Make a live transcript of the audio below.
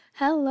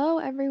Hello,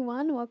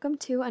 everyone. Welcome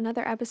to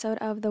another episode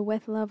of the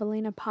With Love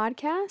Alina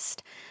podcast.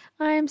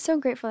 I'm so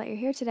grateful that you're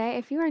here today.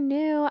 If you are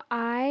new,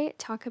 I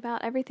talk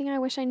about everything I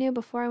wish I knew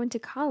before I went to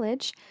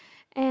college.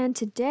 And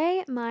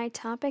today, my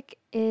topic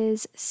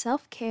is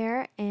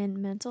self-care and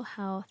mental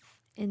health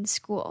in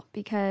school,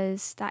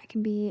 because that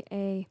can be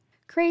a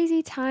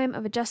crazy time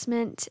of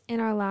adjustment in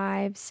our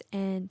lives,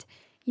 and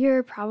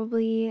you're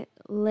probably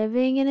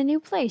living in a new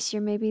place.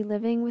 You're maybe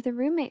living with a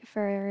roommate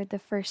for the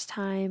first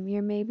time.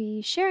 You're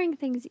maybe sharing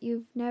things that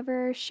you've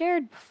never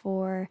shared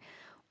before,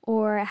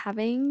 or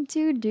having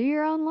to do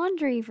your own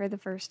laundry for the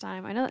first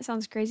time. I know that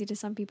sounds crazy to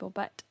some people,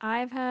 but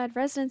I've had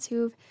residents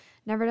who've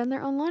never done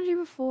their own laundry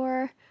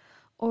before,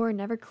 or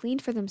never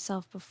cleaned for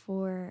themselves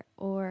before,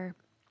 or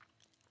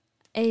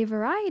a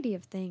variety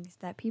of things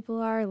that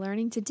people are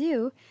learning to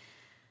do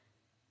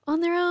on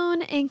their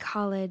own in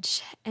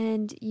college.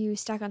 And you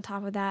stack on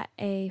top of that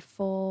a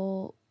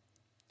full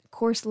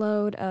course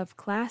load of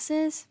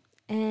classes,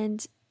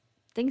 and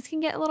things can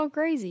get a little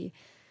crazy.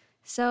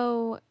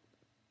 So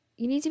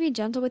you need to be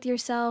gentle with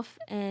yourself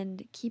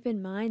and keep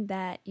in mind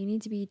that you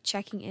need to be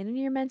checking in on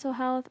your mental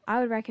health. I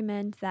would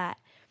recommend that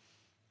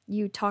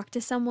you talk to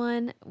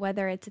someone,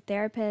 whether it's a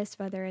therapist,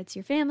 whether it's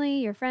your family,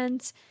 your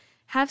friends.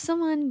 Have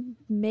someone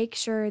make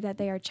sure that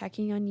they are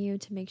checking on you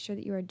to make sure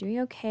that you are doing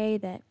okay,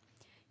 that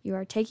you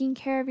are taking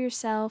care of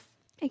yourself.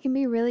 It can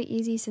be really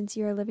easy, since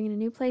you are living in a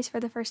new place for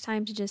the first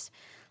time, to just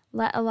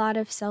let a lot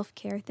of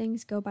self-care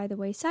things go by the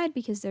wayside,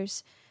 because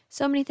there's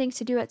so many things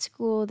to do at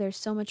school. There's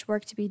so much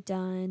work to be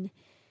done.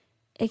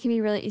 It can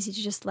be really easy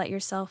to just let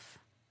yourself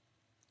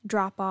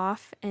drop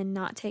off and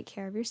not take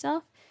care of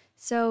yourself.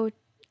 So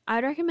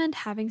I'd recommend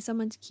having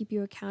someone to keep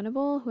you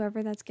accountable,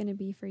 whoever that's going to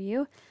be for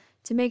you,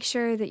 to make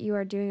sure that you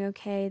are doing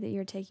okay, that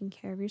you're taking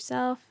care of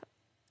yourself.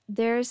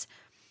 There's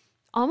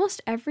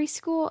almost every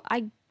school,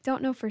 I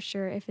don't know for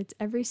sure if it's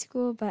every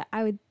school, but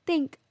I would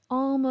think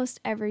almost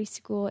every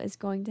school is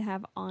going to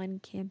have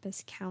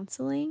on-campus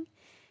counseling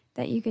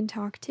that you can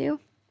talk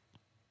to.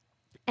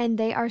 And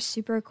they are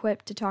super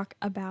equipped to talk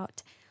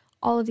about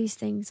all of these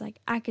things, like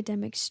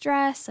academic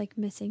stress, like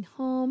missing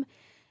home,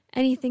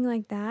 anything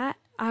like that.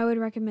 I would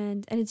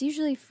recommend, and it's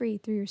usually free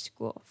through your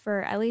school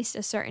for at least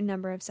a certain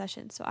number of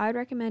sessions. So I would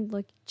recommend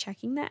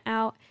checking that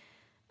out,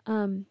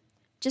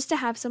 just to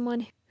have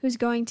someone who's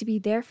going to be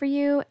there for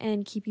you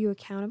and keep you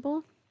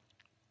accountable.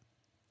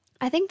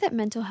 I think that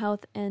mental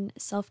health and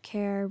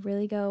self-care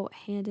really go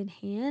hand in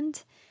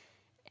hand.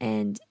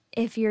 And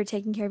if you're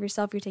taking care of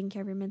yourself, you're taking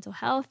care of your mental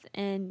health.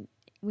 And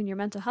when your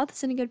mental health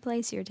is in a good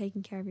place, you're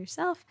taking care of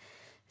yourself.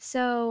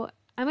 So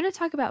I'm going to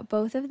talk about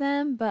both of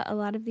them, but a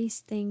lot of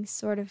these things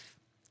sort of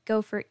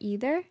go for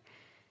either,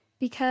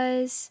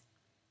 because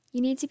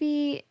you need to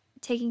be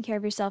taking care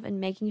of yourself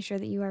and making sure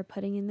that you are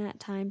putting in that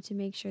time to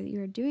make sure that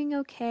you are doing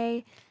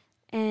okay,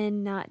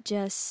 and not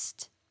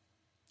just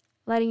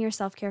letting your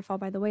self-care fall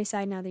by the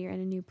wayside now that you're in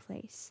a new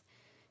place.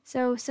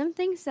 So some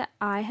things that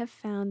I have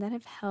found that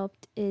have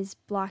helped is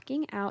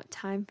blocking out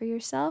time for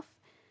yourself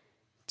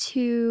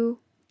to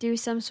do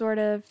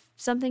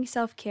something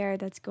self-care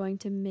that's going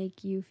to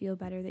make you feel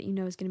better, that you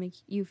know is going to make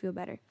you feel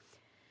better.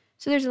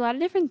 So there's a lot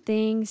of different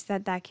things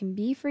that can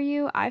be for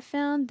you. I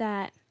found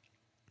that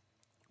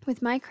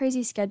with my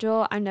crazy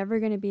schedule, I'm never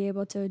going to be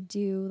able to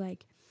do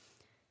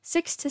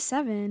 6 to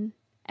 7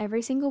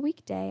 every single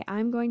weekday.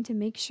 I'm going to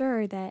make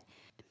sure that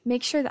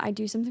I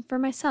do something for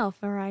myself,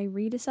 or I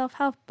read a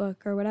self-help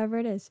book, or whatever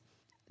it is.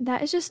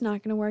 That is just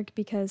not going to work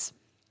because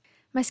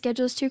my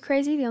schedule is too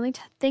crazy. The only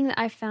thing that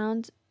I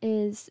found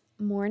is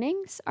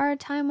mornings are a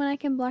time when I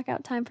can block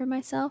out time for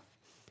myself.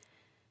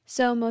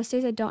 So most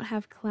days I don't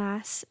have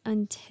class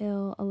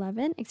until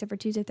 11, except for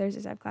Tuesday,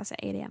 Thursdays I have class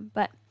at 8 a.m.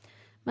 But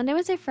Monday,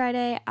 Wednesday,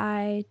 Friday,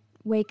 I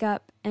wake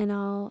up and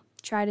I'll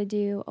try to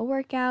do a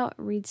workout,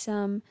 read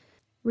some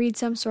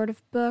sort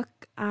of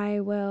book. I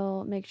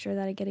will make sure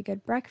that I get a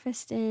good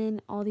breakfast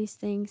in, all these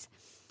things.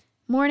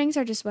 Mornings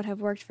are just what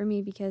have worked for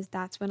me, because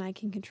that's when I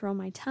can control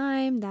my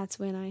time. That's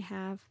when I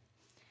have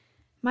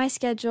my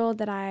schedule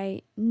that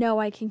I know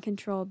I can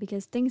control,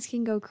 because things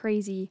can go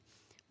crazy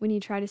when you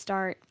try to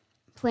start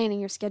planning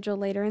your schedule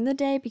later in the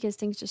day, because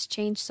things just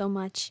change so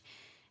much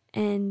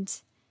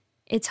and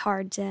it's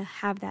hard to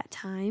have that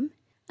time.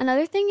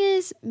 Another thing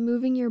is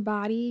moving your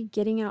body,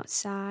 getting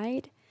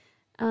outside.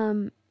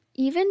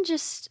 Even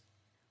just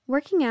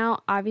working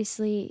out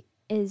obviously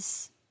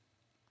is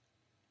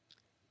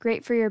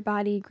great for your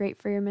body, great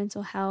for your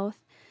mental health,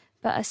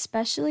 but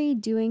especially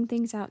doing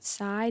things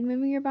outside,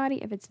 moving your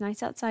body. If it's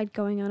nice outside,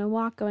 going on a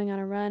walk, going on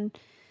a run,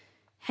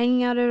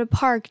 hanging out at a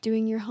park,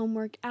 doing your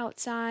homework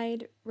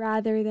outside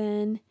rather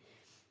than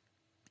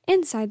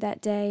inside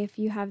that day. If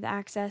you have the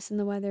access and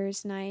the weather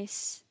is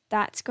nice,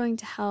 that's going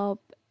to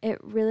help. It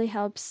really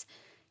helps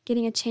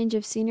getting a change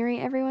of scenery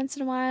every once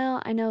in a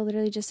while. I know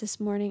literally just this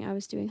morning I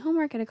was doing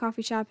homework at a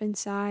coffee shop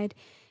inside,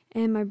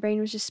 and my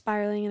brain was just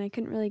spiraling and I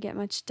couldn't really get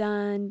much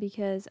done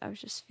because I was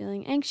just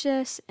feeling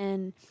anxious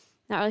and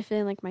not really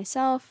feeling like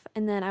myself.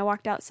 And then I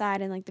walked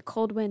outside and the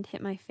cold wind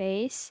hit my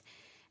face,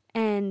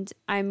 And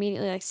I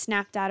immediately like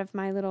snapped out of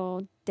my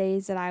little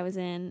daze that I was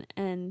in,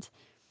 and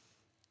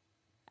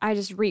I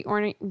just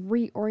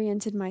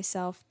reoriented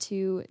myself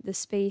to the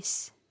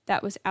space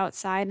that was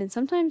outside. And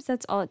sometimes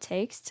that's all it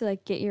takes to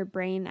like get your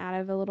brain out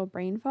of a little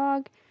brain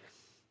fog.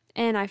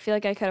 And I feel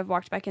like I could have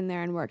walked back in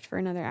there and worked for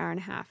another hour and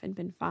a half and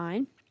been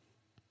fine.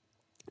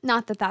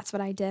 Not that that's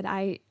what I did.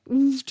 I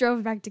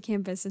drove back to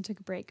campus and took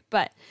a break.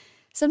 But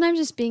sometimes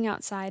just being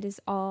outside is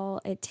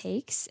all it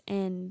takes.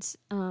 And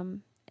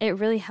it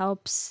really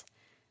helps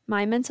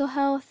my mental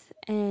health.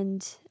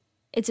 And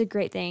it's a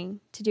great thing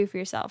to do for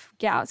yourself.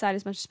 Get outside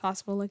as much as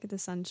possible. Look at the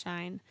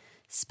sunshine,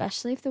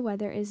 especially if the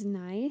weather is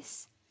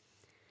nice.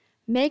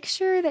 Make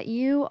sure that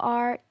you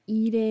are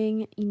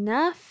eating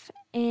enough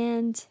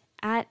and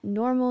at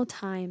normal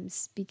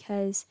times,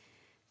 because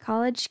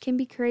college can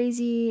be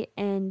crazy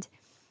and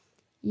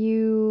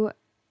you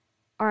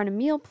are on a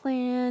meal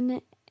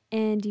plan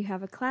and you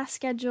have a class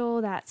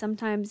schedule that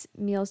sometimes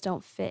meals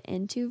don't fit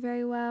into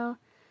very well.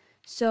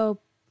 So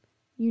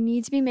you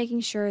need to be making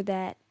sure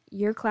that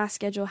your class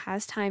schedule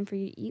has time for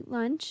you to eat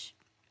lunch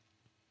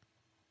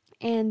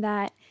and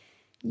that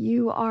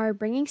you are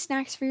bringing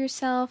snacks for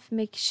yourself.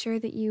 Make sure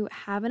that you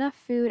have enough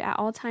food at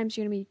all times.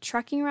 You're going to be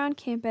trucking around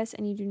campus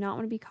and you do not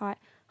want to be caught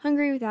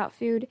hungry without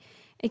food.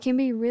 It can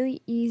be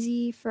really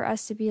easy for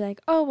us to be like,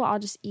 oh, well, I'll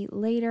just eat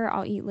later.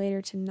 I'll eat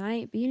later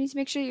tonight. But you need to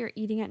make sure that you're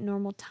eating at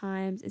normal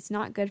times. It's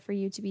not good for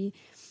you to be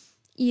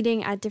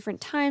eating at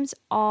different times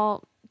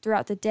all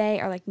throughout the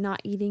day, or like not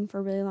eating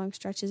for really long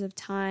stretches of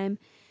time.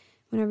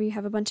 Whenever you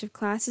have a bunch of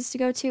classes to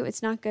go to,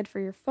 it's not good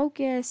for your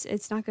focus.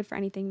 It's not good for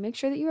anything. Make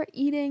sure that you are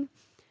eating.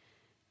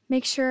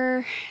 Make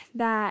sure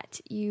that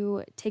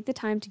you take the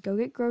time to go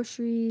get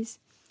groceries.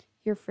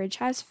 Your fridge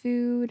has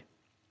food.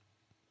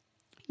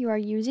 You are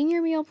using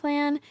your meal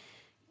plan,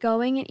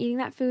 going and eating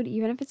that food,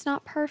 even if it's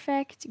not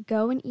perfect.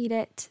 Go and eat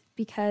it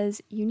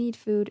because you need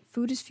food.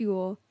 Food is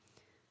fuel.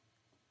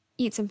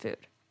 Eat some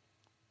food.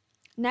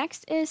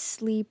 Next is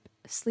sleep.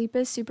 Sleep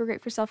is super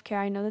great for self-care.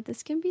 I know that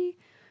this can be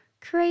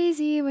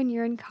crazy when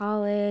you're in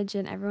college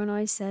and everyone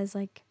always says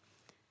like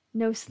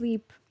no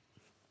sleep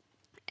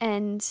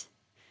and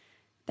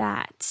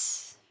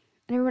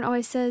everyone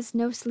always says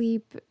no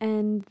sleep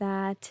and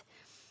that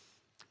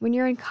when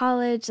you're in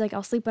college, like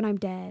I'll sleep when I'm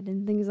dead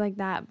and things like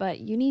that. But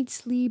you need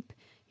sleep.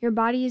 Your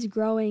body is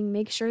growing.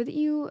 Make sure that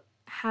you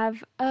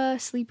have a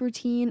sleep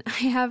routine.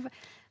 I have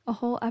a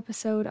whole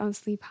episode on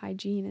sleep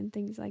hygiene and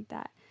things like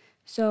that.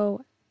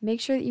 So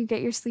make sure that you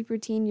get your sleep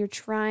routine. You're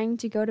trying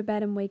to go to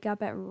bed and wake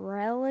up at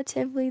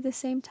relatively the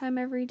same time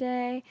every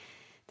day.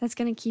 That's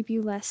going to keep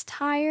you less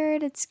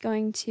tired. It's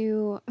going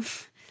to,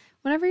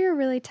 whenever you're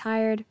really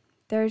tired,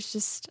 there's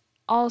just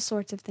all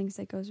sorts of things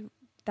that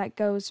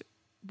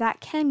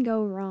can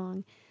go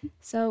wrong.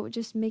 So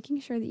just making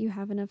sure that you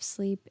have enough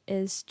sleep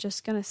is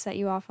just going to set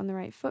you off on the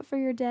right foot for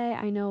your day.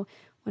 I know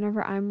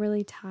whenever I'm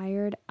really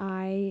tired,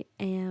 I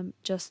am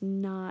just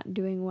not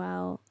doing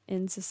well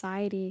in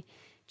society,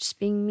 just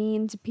being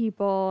mean to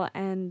people,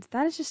 and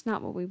that is just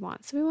not what we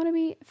want. So we want to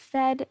be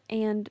fed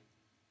and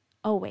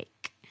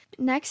awake.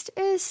 Next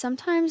is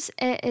sometimes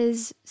it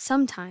is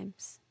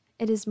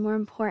more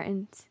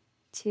important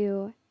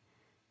to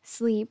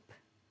sleep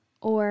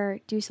or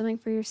do something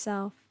for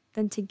yourself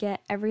than to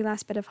get every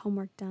last bit of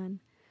homework done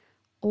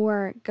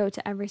or go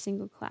to every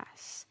single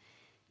class.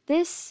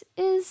 This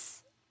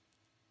is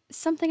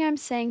something I'm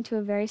saying to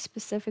a very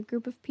specific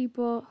group of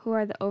people who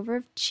are the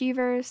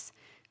overachievers,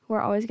 who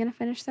are always going to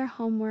finish their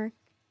homework,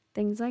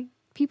 things like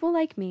people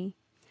like me.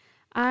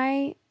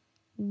 I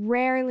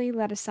rarely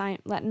let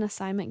an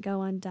assignment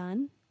go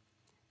undone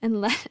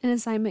and let an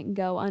assignment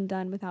go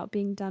undone without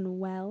being done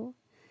well.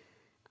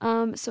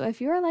 So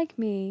if you're like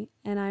me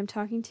and I'm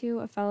talking to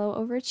a fellow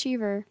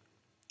overachiever,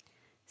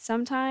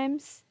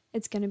 sometimes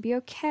it's going to be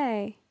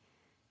okay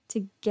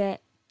to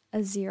get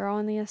a 0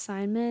 on the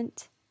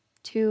assignment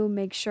to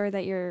make sure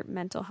that your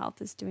mental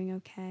health is doing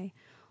okay,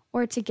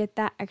 or to get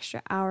that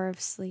extra hour of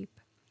sleep,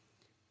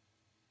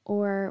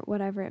 or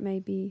whatever it may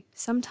be.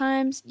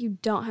 Sometimes you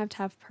don't have to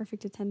have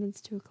perfect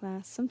attendance to a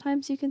class.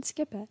 Sometimes you can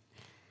skip it.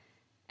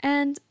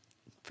 And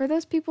for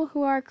those people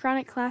who are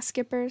chronic class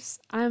skippers,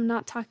 I am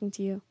not talking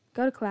to you.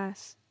 Go to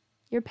class.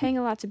 You're paying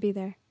a lot to be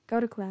there. Go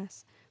to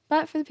class.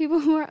 But for the people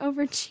who are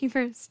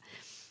overachievers,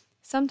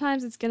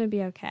 sometimes it's going to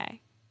be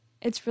okay.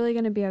 It's really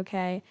going to be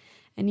okay.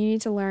 And you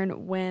need to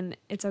learn when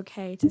it's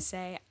okay to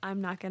say,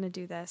 I'm not going to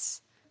do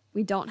this.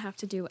 We don't have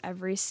to do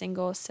every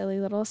single silly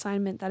little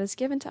assignment that is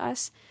given to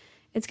us.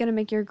 It's going to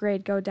make your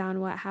grade go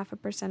down, half a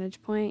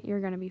percentage point. You're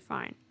going to be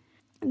fine.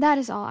 That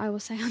is all I will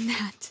say on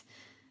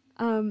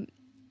that.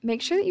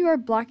 Make sure that you are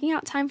blocking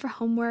out time for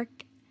homework,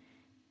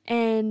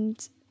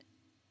 and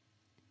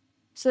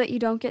so that you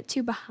don't get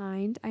too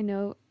behind. I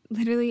know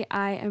literally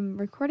I am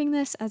recording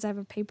this as I have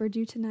a paper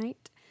due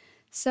tonight.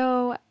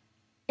 So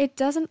it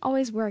doesn't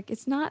always work.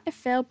 It's not a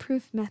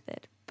fail-proof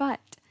method.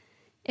 But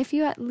if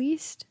you at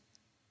least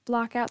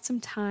block out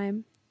some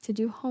time to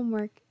do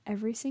homework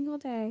every single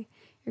day,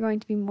 you're going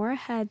to be more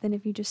ahead than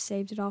if you just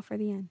saved it all for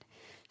the end.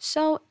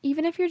 So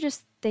even if you're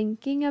just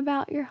thinking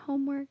about your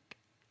homework,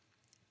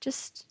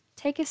 just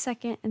take a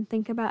second and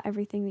think about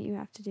everything that you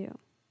have to do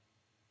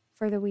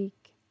for the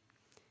week.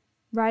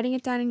 Writing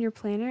it down in your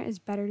planner is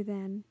better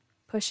than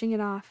pushing it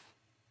off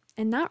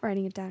and not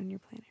writing it down in your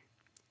planner.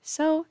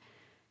 So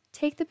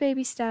take the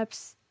baby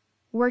steps,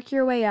 work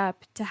your way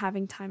up to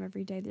having time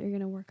every day that you're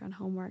going to work on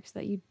homework so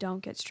that you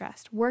don't get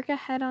stressed. Work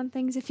ahead on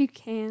things if you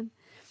can.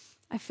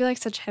 I feel like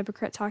such a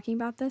hypocrite talking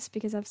about this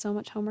because I have so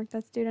much homework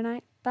that's due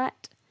tonight,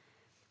 but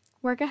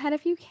work ahead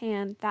if you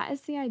can. That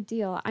is the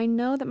ideal. I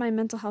know that my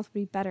mental health would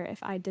be better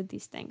if I did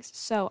these things,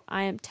 so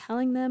I am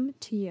telling them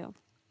to you.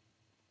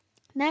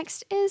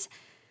 Next is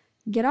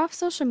get off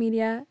social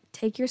media.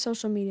 Take your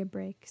social media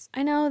breaks.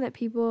 I know that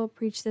people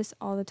preach this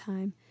all the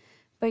time,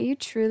 but you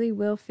truly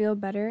will feel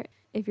better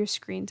if your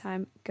screen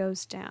time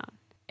goes down.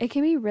 It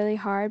can be really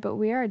hard, but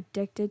we are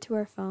addicted to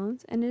our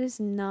phones, and it is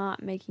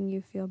not making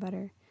you feel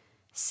better.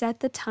 Set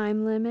the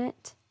time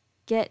limit.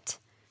 Get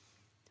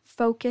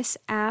focus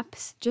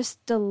apps.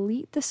 Just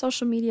delete the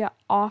social media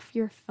off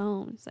your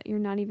phone so that you're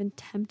not even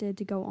tempted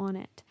to go on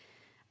it.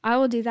 I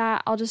will do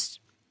that. I'll just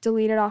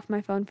delete it off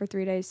my phone for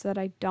 3 days so that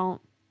I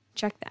don't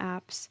check the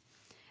apps.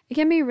 It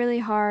can be really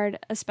hard,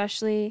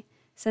 especially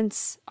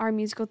since our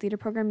musical theater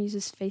program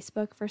uses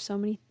Facebook for so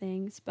many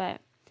things.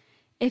 But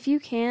if you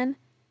can,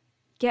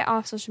 get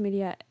off social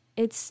media.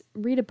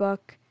 Read a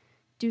book,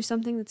 do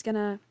something that's going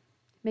to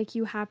make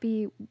you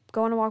happy,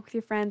 go on a walk with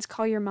your friends,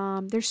 call your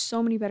mom. There's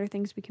so many better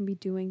things we can be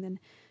doing than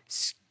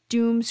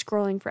doom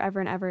scrolling forever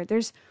and ever.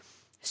 There's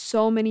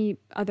so many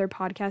other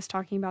podcasts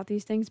talking about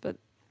these things, but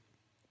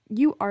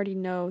you already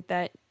know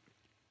that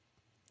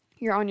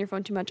you're on your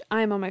phone too much.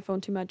 I'm on my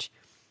phone too much.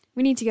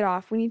 We need to get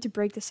off. We need to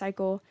break the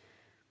cycle.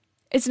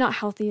 It's not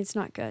healthy. It's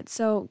not good.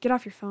 So get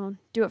off your phone.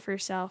 Do it for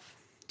yourself.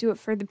 Do it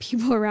for the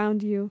people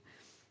around you.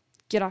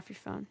 Get off your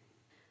phone.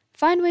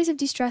 Find ways of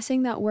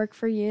de-stressing that work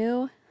for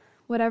you.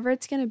 Whatever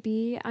it's going to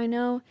be. I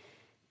know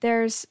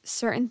there's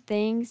certain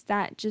things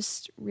that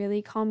just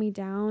really calm me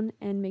down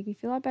and make me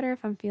feel a lot better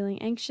if I'm feeling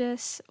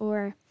anxious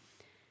or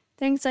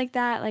things like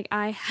that. Like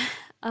I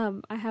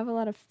have a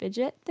lot of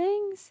fidget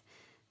things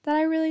that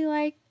I really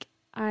like.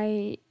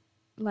 I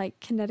like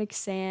kinetic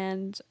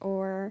sand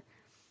or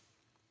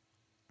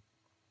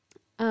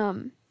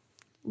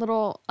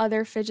little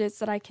other fidgets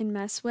that I can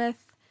mess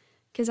with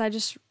because I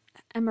just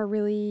am a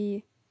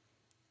really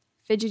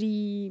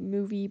fidgety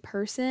movie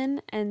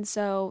person, and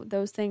so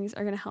those things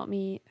are going to help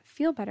me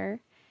feel better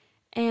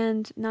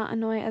and not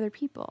annoy other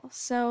people.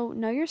 So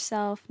know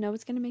yourself, know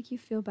what's going to make you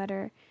feel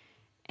better,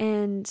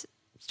 and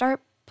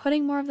start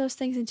putting more of those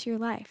things into your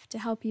life to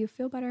help you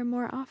feel better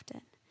more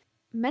often.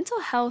 Mental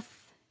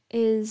health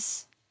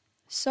is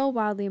so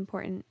wildly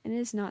important and it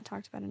is not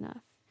talked about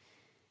enough.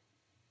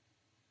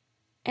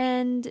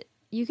 And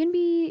you can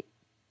be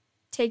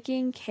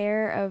taking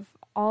care of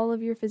all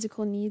of your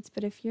physical needs,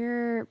 but if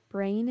your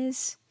brain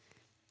is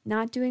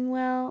not doing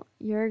well,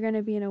 you're going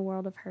to be in a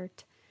world of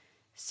hurt.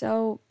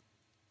 So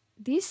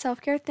these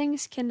self-care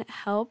things can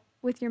help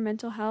with your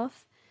mental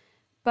health,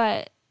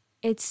 but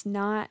it's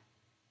not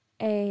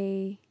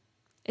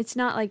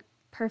like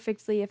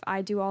perfectly if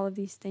I do all of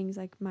these things,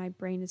 like my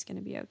brain is going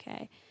to be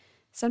okay.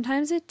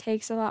 Sometimes it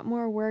takes a lot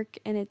more work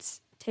and it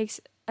takes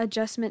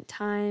adjustment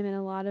time and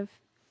a lot of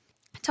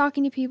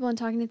talking to people and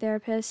talking to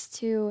therapists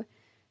to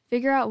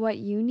figure out what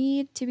you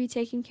need to be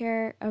taking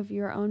care of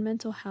your own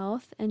mental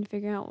health and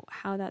figure out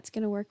how that's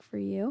going to work for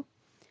you.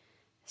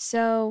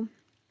 So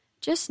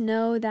just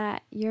know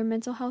that your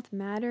mental health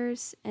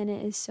matters and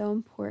it is so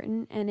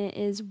important and it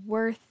is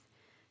worth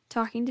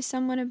talking to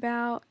someone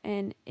about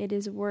and it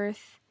is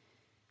worth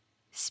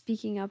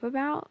speaking up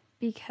about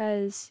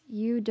because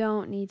you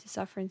don't need to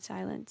suffer in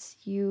silence.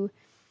 You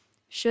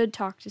should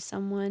talk to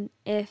someone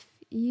if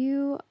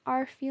you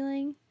are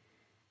feeling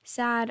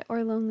sad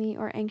or lonely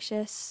or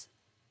anxious,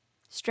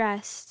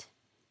 stressed,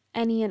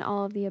 any and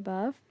all of the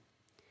above.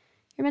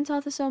 Your mental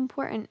health is so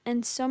important,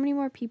 and so many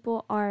more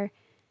people are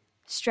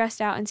stressed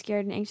out and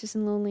scared and anxious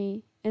and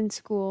lonely in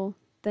school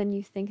than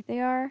you think they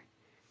are.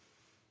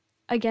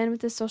 Again,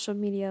 with the social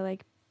media,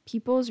 like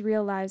people's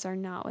real lives are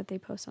not what they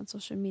post on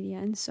social media,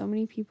 and so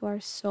many people are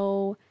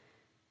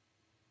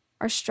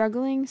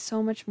struggling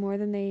so much more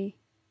than they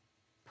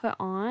put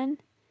on.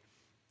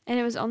 And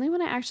it was only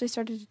when I actually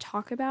started to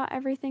talk about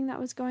everything that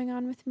was going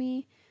on with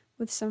me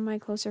with some of my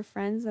closer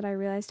friends that I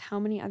realized how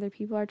many other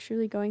people are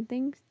truly going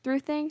through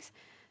things.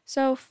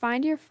 So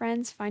find your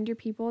friends, find your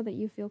people that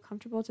you feel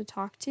comfortable to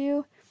talk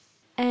to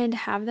and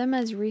have them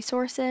as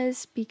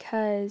resources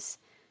because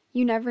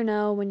you never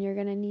know when you're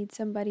going to need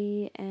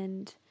somebody.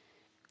 And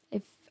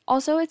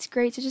it's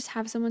great to just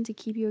have someone to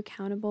keep you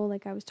accountable,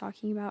 like I was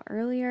talking about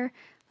earlier,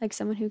 like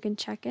someone who can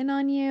check in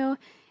on you.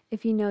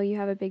 If you know you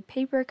have a big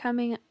paper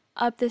coming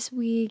up this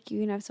week, you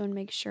can have someone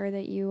make sure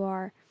that you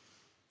are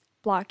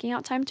blocking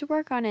out time to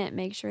work on it,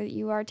 make sure that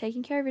you are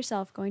taking care of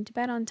yourself, going to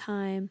bed on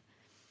time,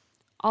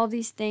 all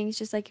these things.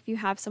 Just like if you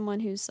have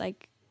someone who's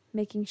like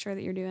making sure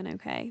that you're doing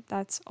okay,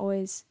 that's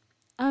always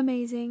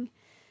amazing.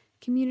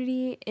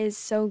 Community is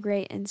so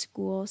great in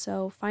school,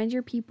 so find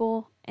your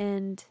people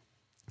and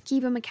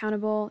keep them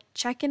accountable.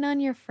 Check in on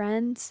your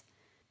friends.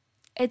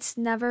 it's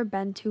never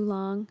been too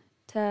long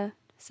to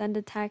send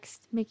a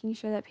text making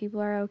sure that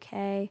people are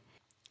okay.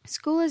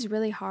 School is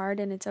really hard,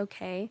 and it's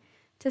okay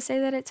to say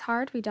that it's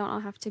hard. We don't all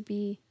have to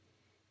be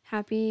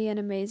happy and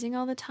amazing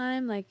all the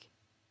time. Like,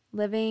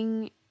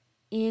 living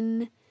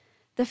in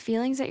the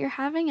feelings that you're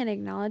having and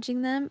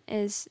acknowledging them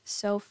is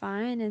so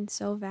fine and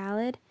so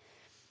valid.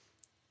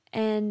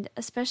 And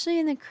especially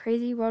in the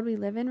crazy world we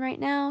live in right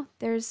now,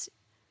 there's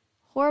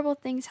horrible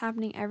things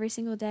happening every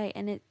single day,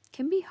 and it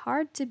can be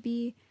hard to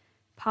be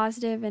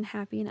positive and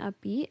happy and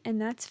upbeat, and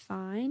that's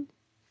fine.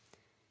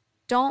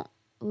 Don't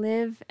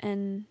live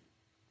and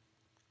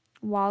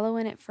wallow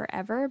in it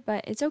forever,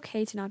 but it's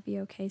okay to not be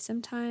okay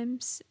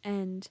sometimes.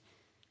 And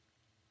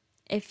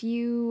if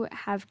you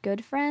have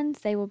good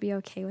friends, they will be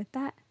okay with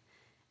that.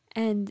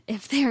 And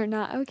if they are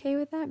not okay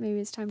with that, maybe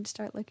it's time to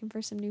start looking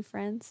for some new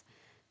friends.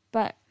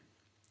 But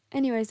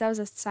anyways, that was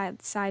a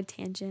side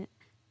tangent.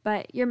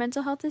 But your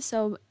mental health is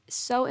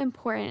so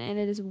important, and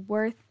it is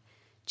worth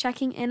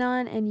checking in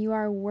on, and you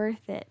are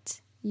worth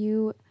it.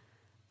 You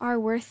are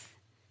worth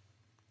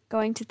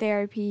going to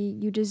therapy.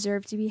 You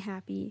deserve to be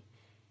happy.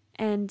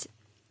 And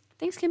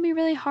things can be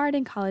really hard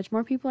in college.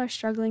 More people are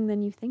struggling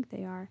than you think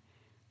they are.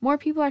 More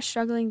people are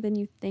struggling than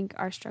you think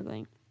are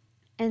struggling.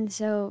 And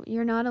so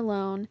you're not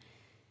alone.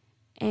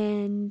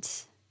 And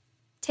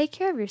take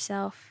care of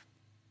yourself.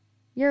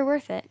 You're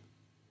worth it.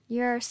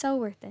 You're so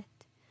worth it.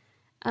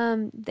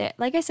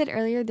 Like I said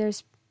earlier,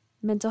 there's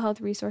mental health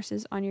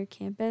resources on your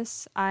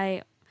campus.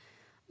 I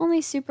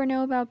only super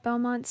know about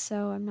Belmont,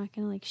 so I'm not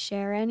going to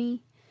share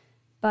any.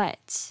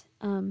 But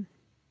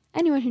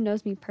anyone who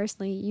knows me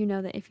personally, you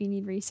know that if you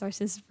need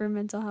resources for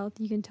mental health,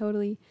 you can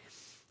totally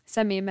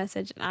send me a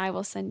message and I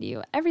will send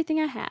you everything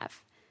I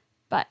have.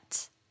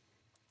 But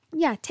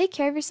yeah, take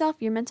care of yourself.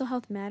 Your mental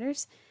health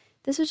matters.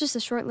 This was just a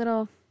short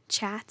little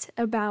chat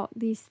about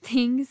these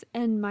things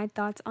and my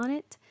thoughts on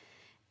it.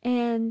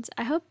 And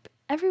I hope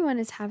everyone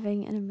is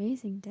having an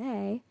amazing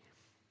day.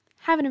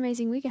 Have an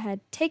amazing week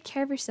ahead. Take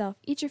care of yourself.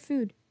 Eat your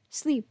food.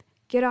 Sleep.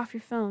 Get off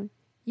your phone.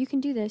 You can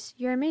do this.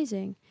 You're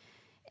amazing.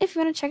 If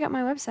you want to check out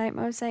my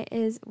website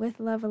is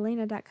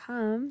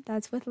withlovealina.com.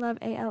 That's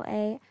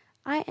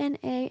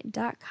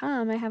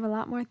withlovealaina.com. I have a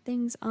lot more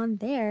things on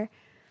there.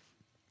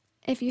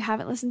 If you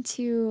haven't listened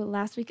to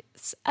last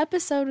week's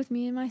episode with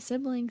me and my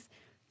siblings,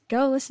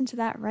 go listen to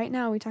that right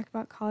now. We talk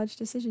about college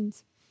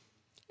decisions.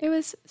 It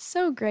was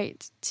so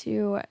great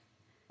to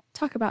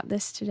talk about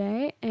this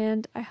today,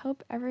 and I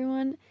hope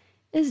everyone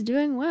is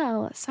doing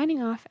well.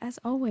 Signing off, as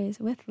always,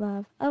 with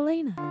love,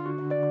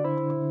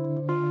 Elena.